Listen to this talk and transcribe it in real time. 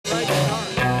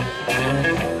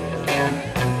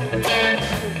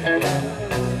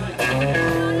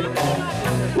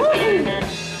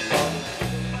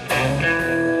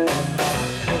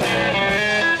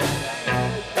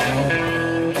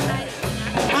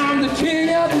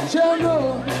of the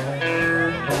jungle.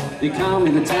 They call me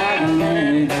the Tiger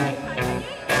Man.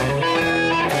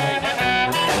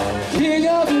 King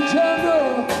of the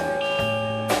jungle.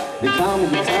 They call me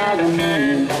the Tiger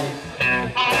Man.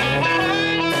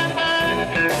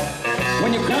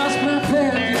 When you cross my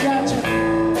path, you got your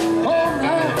whole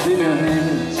life in your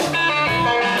hands.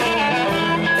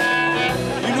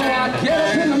 You know I get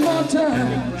up in the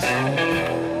mountains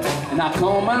and I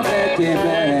call my black cat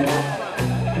back.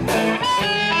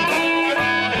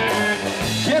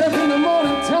 Get up in the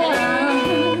morning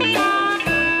time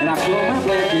and I call my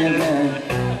black cat back.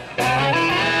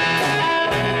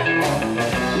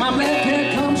 My black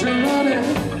cat comes running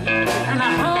and the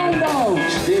hound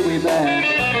dogs stay way back.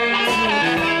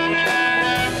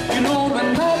 You know the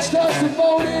night starts to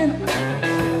fold in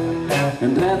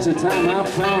and that's the time I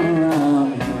found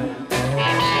around.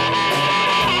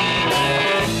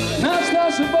 Night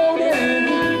starts to fold in,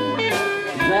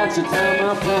 that's the time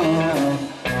I found around.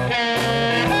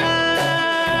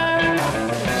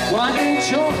 Well, I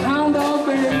ain't your hound dog,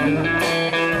 baby,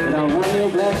 but I'll run your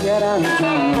black cat out of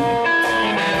town.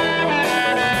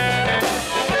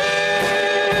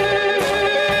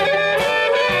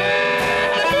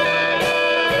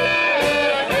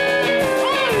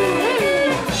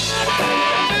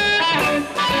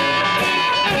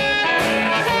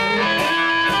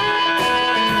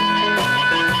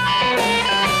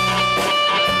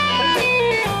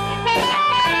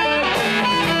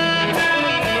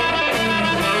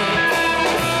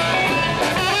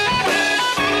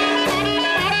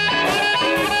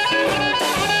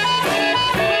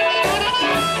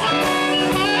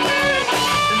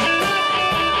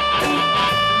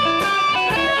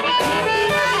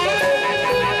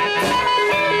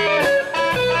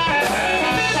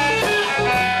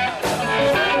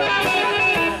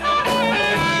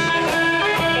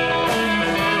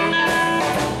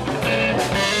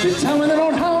 They tell me that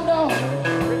old hound dog,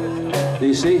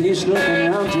 they say he's looking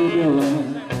around your door.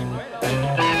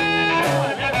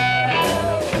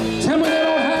 Tell me that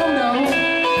old hound dog,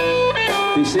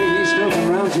 they say he's looking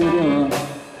around your door.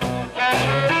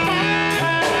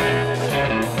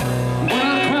 When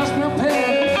I cross my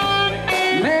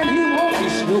path, man, he won't be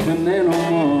snooping there no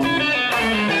more.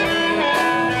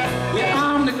 Yeah,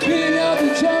 I'm the king of the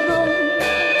jungle,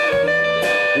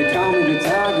 they call me the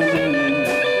Tiger Man.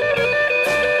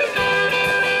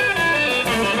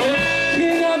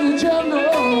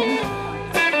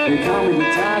 They call me the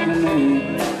Tiger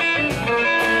Man.